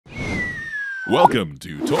Welcome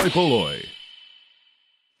to toy-polloi.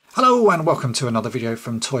 Hello and welcome to another video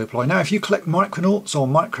from toy-polloi. Now if you collect Micronauts or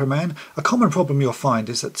Microman, a common problem you'll find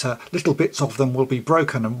is that little bits of them will be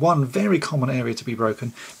broken, and one very common area to be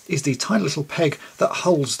broken is the tiny little peg that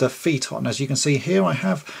holds the feet on. As you can see here, I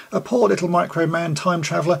have a poor little Microman time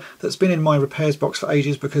traveller that's been in my repairs box for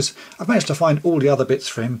ages because I've managed to find all the other bits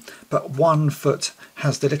for him, but one foot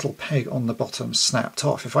has the little peg on the bottom snapped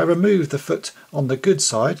off. If I remove the foot on the good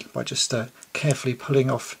side by just carefully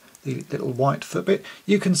pulling off the little white foot bit,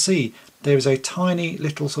 you can see there is a tiny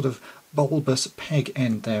little sort of bulbous peg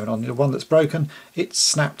end there, and on the one that's broken it's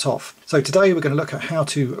snapped off. So today we're going to look at how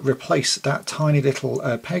to replace that tiny little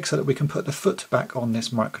peg so that we can put the foot back on this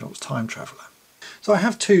Micronauts time traveller. So I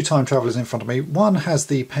have two time travellers in front of me. One has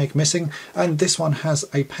the peg missing and this one has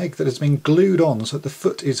a peg that has been glued on so that the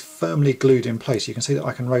foot is firmly glued in place. You can see that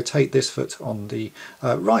I can rotate this foot on the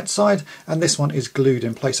right side and this one is glued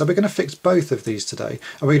in place. So we're going to fix both of these today,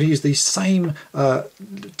 and we're going to use the same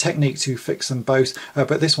technique to fix them both,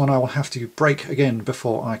 but this one I will have to break again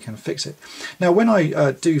before I can fix it. Now when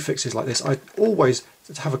I do fixes like this, I always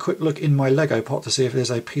have a quick look in my Lego pot to see if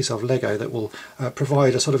there's a piece of Lego that will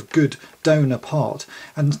provide a sort of good donor part,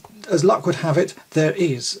 and as luck would have it there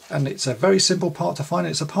is, and it's a very simple part to find.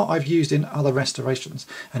 It's a part I've used in other restorations,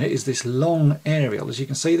 and it is this long aerial. As you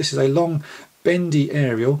can see, this is a long bendy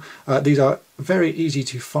aerial. These are very easy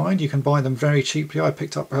to find. You can buy them very cheaply. I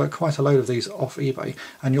picked up quite a load of these off eBay,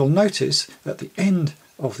 and you'll notice at the end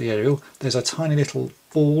of the aerial there's a tiny little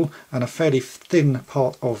ball and a fairly thin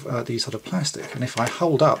part of the sort of plastic, and if I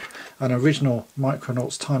hold up an original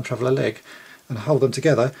Micronauts time traveller leg and hold them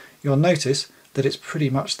together, you'll notice that it's pretty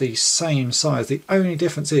much the same size. The only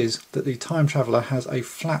difference is that the time traveller has a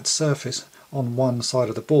flat surface on one side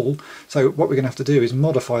of the ball, so what we're going to have to do is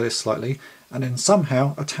modify this slightly and then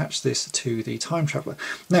somehow attach this to the time traveller.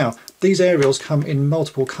 Now these aerials come in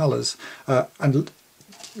multiple colours, and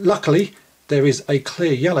luckily there is a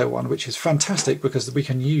clear yellow one, which is fantastic because we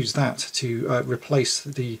can use that to replace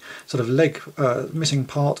the sort of leg missing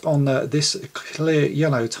part on this clear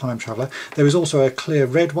yellow time traveller. There is also a clear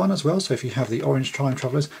red one as well, so if you have the orange time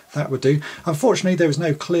travellers that would do. Unfortunately there is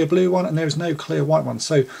no clear blue one and there is no clear white one,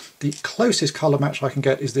 so the closest colour match I can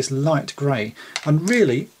get is this light grey, and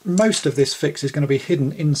really most of this fix is going to be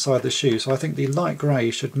hidden inside the shoe, so I think the light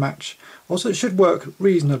grey should match. Also it should work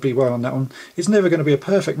reasonably well on that one. It's never going to be a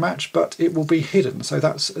perfect match, but it will be hidden, so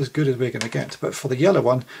that's as good as we're going to get. But for the yellow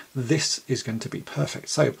one, this is going to be perfect.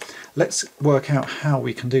 So let's work out how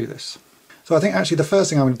we can do this. So I think actually the first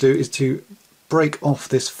thing I'm going to do is to break off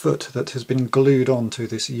this foot that has been glued onto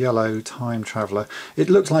this yellow time traveller. It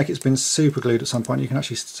looks like it's been super glued at some point. You can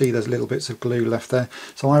actually see there's little bits of glue left there.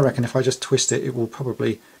 So I reckon if I just twist it, it will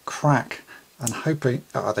probably crack, and hopefully,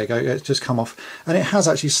 there you go, it's just come off. And it has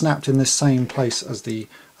actually snapped in the same place as the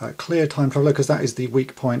clear time traveller, because that is the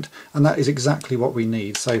weak point, and that is exactly what we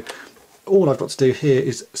need. So all I've got to do here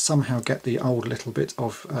is somehow get the old little bit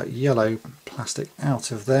of yellow plastic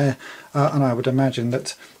out of there, and I would imagine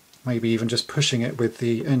that maybe even just pushing it with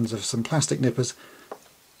the ends of some plastic nippers,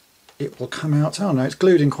 it will come out. Oh no, it's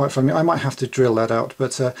glued in quite firmly. I might have to drill that out,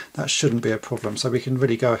 but that shouldn't be a problem. So we can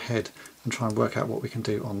really go ahead and try and work out what we can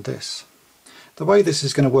do on this. The way this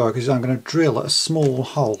is going to work is I'm going to drill a small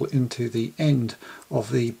hole into the end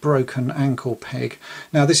of the broken ankle peg.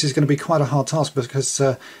 Now this is going to be quite a hard task because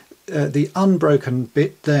the unbroken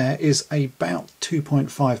bit there is about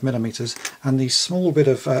 2.5 millimeters, and the small bit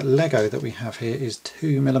of Lego that we have here is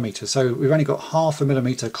 2 millimeters. So we've only got 0.5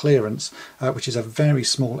 millimeter clearance, which is a very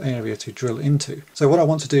small area to drill into. So what I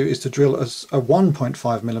want to do is to drill a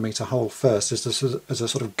 1.5 millimeter hole first as a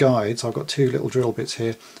sort of guide. So I've got two little drill bits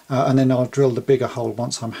here, and then I'll drill the bigger hole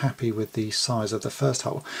once I'm happy with the size of the first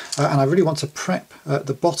hole. And I really want to prep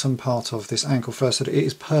the bottom part of this ankle first so that it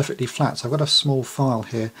is perfectly flat. So I've got a small file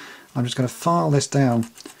here. I'm just going to file this down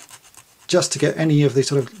just to get any of the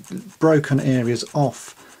sort of broken areas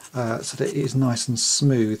off, so that it is nice and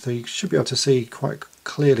smooth. So you should be able to see quite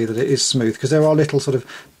clearly that it is smooth because there are little sort of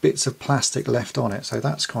bits of plastic left on it, so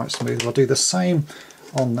that's quite smooth. I'll do the same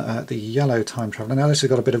on the yellow time traveller. Now this has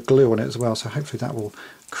got a bit of glue on it as well, so hopefully that will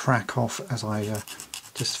crack off as I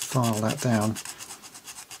just file that down.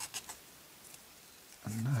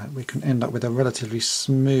 And we can end up with a relatively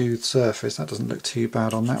smooth surface. That doesn't look too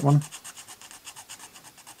bad on that one.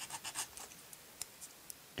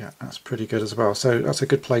 Yeah, that's pretty good as well. So that's a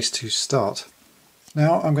good place to start.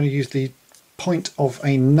 Now I'm going to use the point of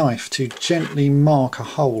a knife to gently mark a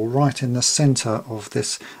hole right in the centre of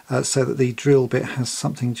this, so that the drill bit has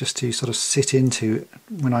something just to sort of sit into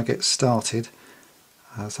when I get started.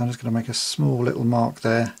 So I'm just going to make a small little mark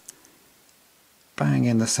there, bang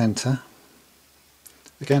in the centre.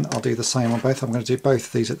 Again, I'll do the same on both. I'm going to do both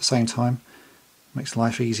of these at the same time. Makes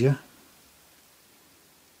life easier.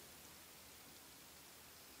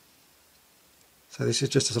 So this is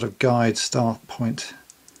just a sort of guide start point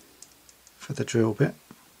for the drill bit.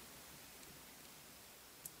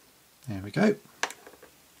 There we go.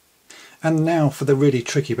 And now for the really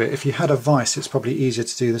tricky bit. If you had a vise, it's probably easier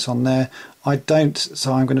to do this on there. I don't,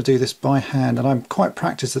 so I'm going to do this by hand, and I'm quite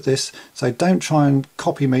practiced at this, so don't try and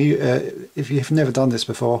copy me. If you've never done this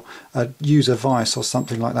before, use a vise or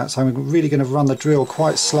something like that. So I'm really going to run the drill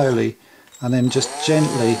quite slowly and then just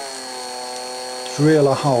gently drill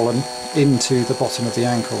a hole into the bottom of the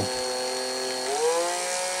ankle.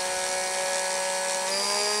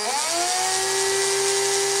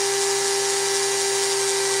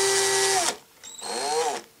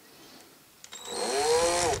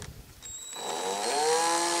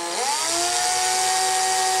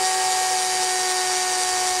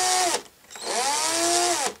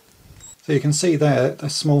 So you can see there a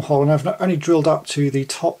small hole, and I've only drilled up to the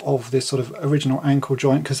top of this sort of original ankle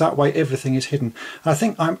joint, because that way everything is hidden. And I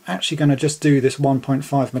think I'm actually going to just do this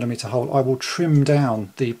 1.5mm hole. I will trim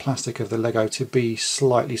down the plastic of the Lego to be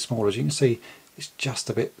slightly smaller. As you can see, it's just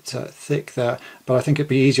a bit thick there, but I think it'd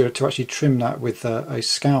be easier to actually trim that with a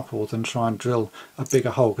scalpel than try and drill a bigger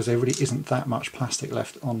hole, because there really isn't that much plastic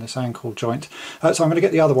left on this ankle joint. So I'm going to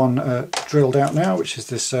get the other one drilled out now, which is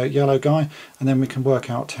this yellow guy, and then we can work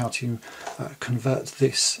out how to convert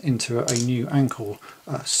this into a new ankle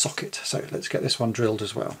socket. So let's get this one drilled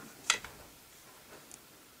as well.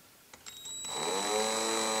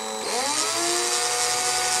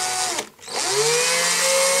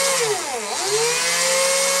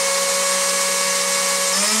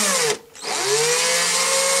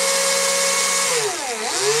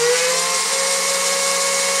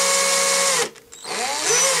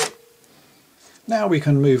 Now we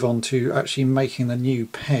can move on to actually making the new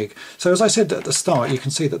peg. So as I said at the start, you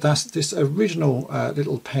can see that this original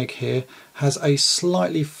little peg here has a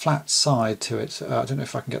slightly flat side to it. I don't know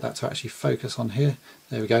if I can get that to actually focus on here.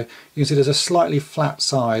 There we go. You can see there's a slightly flat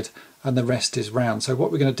side and the rest is round. So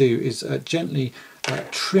what we're going to do is gently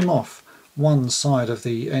trim off one side of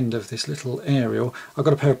the end of this little aerial. I've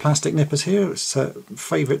got a pair of plastic nippers here. It's a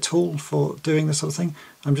favourite tool for doing this sort of thing.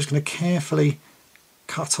 I'm just going to carefully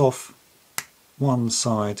cut off one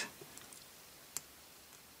side.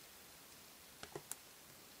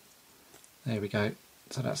 There we go.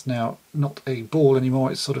 So that's now not a ball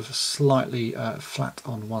anymore, it's sort of slightly flat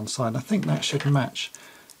on one side. And I think that should match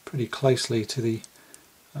pretty closely to the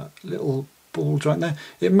little ball joint there.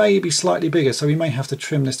 It may be slightly bigger, so we may have to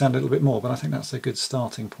trim this down a little bit more, but I think that's a good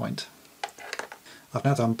starting point. I've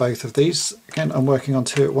now done both of these. Again, I'm working on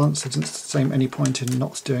two at once. There doesn't seem any point in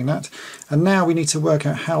not doing that. And now we need to work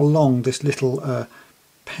out how long this little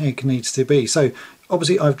peg needs to be. So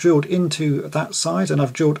obviously I've drilled into that side and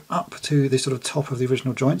I've drilled up to the sort of top of the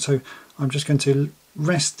original joint. So I'm just going to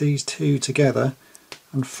rest these two together,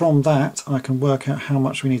 and from that I can work out how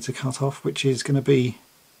much we need to cut off, which is going to be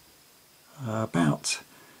about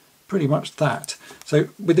pretty much that. So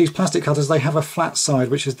with these plastic cutters, they have a flat side,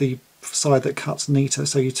 which is the side that cuts neater.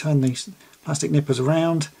 So you turn these plastic nippers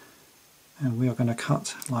around and we are going to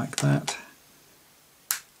cut like that.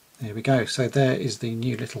 There we go. So there is the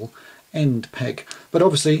new little end peg. But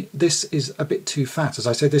obviously this is a bit too fat. As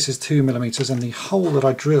I said, this is 2mm and the hole that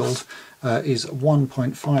I drilled is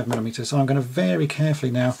 1.5mm. So I'm going to very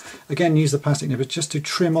carefully now again use the plastic nippers just to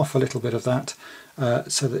trim off a little bit of that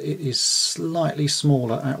so that it is slightly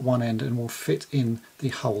smaller at one end and will fit in the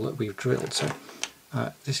hole that we've drilled. So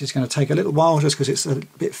this is going to take a little while just because it's a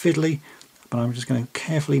bit fiddly, but I'm just going to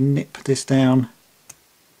carefully nip this down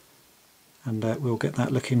and we'll get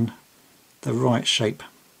that looking the right shape.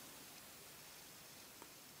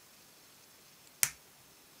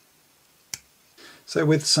 So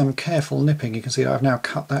with some careful nipping you can see I've now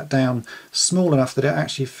cut that down small enough that it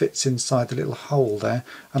actually fits inside the little hole there,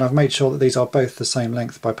 and I've made sure that these are both the same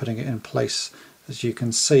length by putting it in place. As you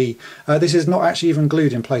can see, this is not actually even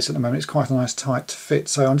glued in place at the moment. It's quite a nice tight fit,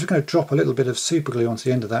 so I'm just going to drop a little bit of super glue onto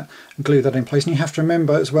the end of that and glue that in place. And you have to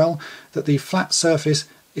remember as well that the flat surface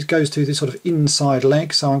goes to the sort of inside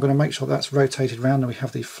leg, so I'm going to make sure that's rotated around and we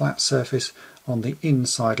have the flat surface on the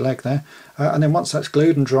inside leg there, and then once that's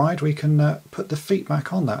glued and dried we can put the feet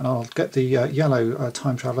back on that, and I'll get the yellow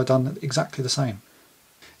time traveller done exactly the same.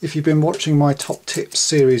 If you've been watching my top tips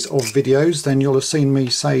series of videos, then you'll have seen me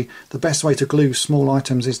say the best way to glue small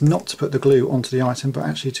items is not to put the glue onto the item, but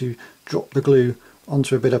actually to drop the glue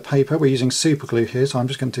onto a bit of paper. We're using super glue here, so I'm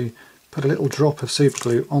just going to put a little drop of super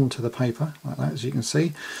glue onto the paper like that, as you can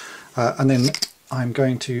see, and then I'm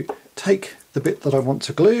going to take the bit that I want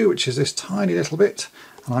to glue, which is this tiny little bit,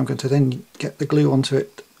 and I'm going to then get the glue onto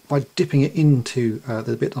it by dipping it into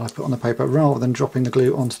the bit that I put on the paper rather than dropping the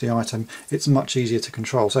glue onto the item. It's much easier to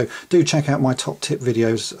control. So do check out my top tip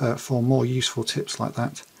videos for more useful tips like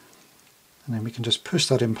that. And then we can just push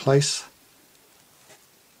that in place.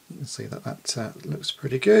 You can see that that looks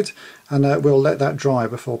pretty good, and we'll let that dry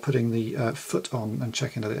before putting the foot on and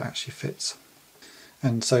checking that it actually fits.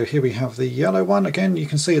 And so here we have the yellow one. Again, you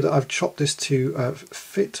can see that I've chopped this to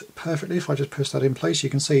fit perfectly. If I just push that in place, you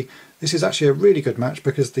can see this is actually a really good match,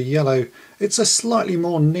 because the yellow, it's a slightly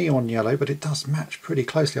more neon yellow, but it does match pretty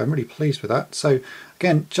closely. I'm really pleased with that. So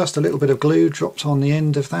again, just a little bit of glue dropped on the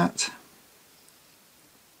end of that.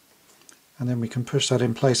 And then we can push that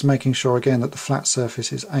in place, making sure again that the flat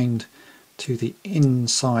surface is aimed to the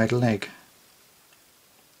inside leg.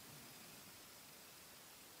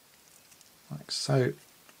 Like so.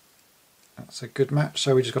 That's a good match,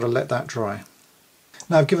 so we just got to let that dry.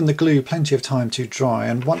 Now I've given the glue plenty of time to dry,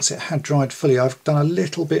 and once it had dried fully I've done a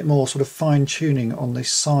little bit more sort of fine tuning on the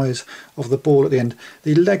size of the ball at the end.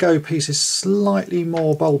 The Lego piece is slightly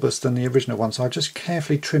more bulbous than the original one, so I've just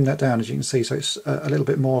carefully trimmed that down, as you can see, so it's a little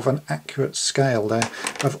bit more of an accurate scale there.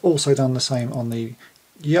 I've also done the same on the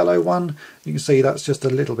yellow one. You can see that's just a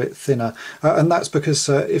little bit thinner, and that's because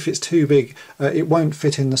if it's too big it won't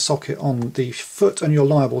fit in the socket on the foot and you're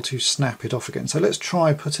liable to snap it off again. So let's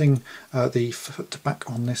try putting the foot back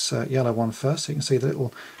on this yellow one first. So you can see the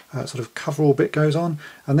little sort of coverall bit goes on,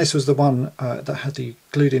 and this was the one that had the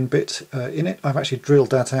glued in bit in it. I've actually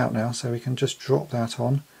drilled that out now, so we can just drop that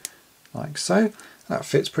on like so. That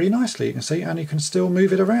fits pretty nicely, you can see, and you can still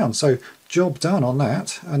move it around. So job done on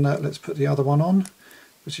that. And let's put the other one on,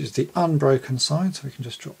 which is the unbroken side, so we can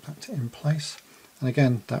just drop that in place. And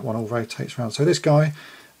again, that one all rotates around. So this guy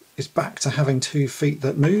is back to having 2 feet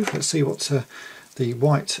that move. Let's see what the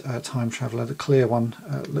white time traveller, the clear one,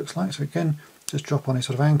 looks like. So again, just drop on his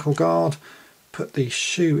sort of ankle guard, put the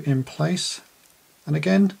shoe in place, and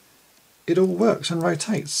again, it all works and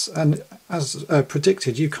rotates. And as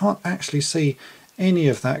predicted, you can't actually see any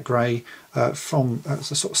of that grey from a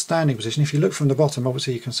sort of standing position. If you look from the bottom,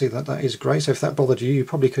 obviously you can see that that is grey, so if that bothered you, you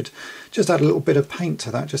probably could just add a little bit of paint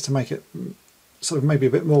to that just to make it sort of maybe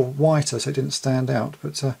a bit more whiter so it didn't stand out.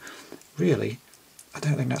 But really, I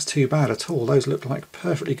don't think that's too bad at all. Those look like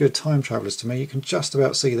perfectly good time travellers to me. You can just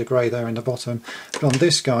about see the grey there in the bottom, but on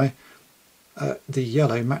this guy the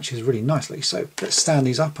yellow matches really nicely. So let's stand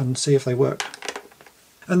these up and see if they work.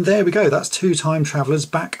 And there we go, that's 2 time travellers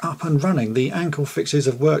back up and running. The ankle fixes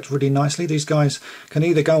have worked really nicely. These guys can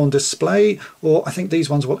either go on display, or I think these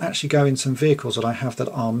ones will actually go in some vehicles that I have that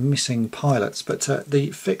are missing pilots. But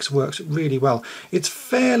the fix works really well. It's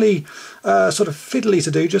fairly sort of fiddly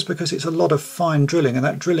to do, just because it's a lot of fine drilling, and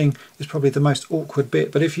that drilling is probably the most awkward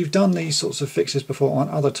bit. But if you've done these sorts of fixes before on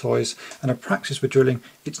other toys and have practiced with drilling,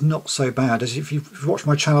 it's not so bad. As if you've watched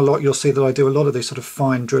my channel a lot, you'll see that I do a lot of this sort of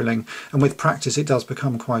fine drilling, and with practice it does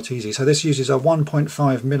become quite easy. So this uses a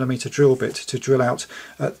 1.5mm drill bit to drill out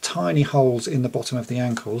tiny holes in the bottom of the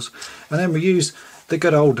ankles, and then we use the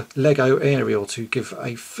good old Lego aerial to give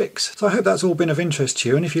a fix. So I hope that's all been of interest to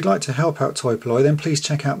you, and if you'd like to help out toy-polloi, then please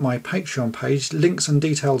check out my Patreon page. Links and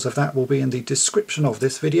details of that will be in the description of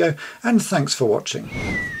this video, and thanks for watching.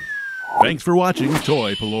 Thanks for watching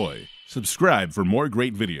toy-polloi. Subscribe for more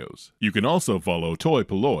great videos. You can also follow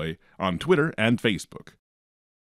toy-polloi on Twitter and Facebook.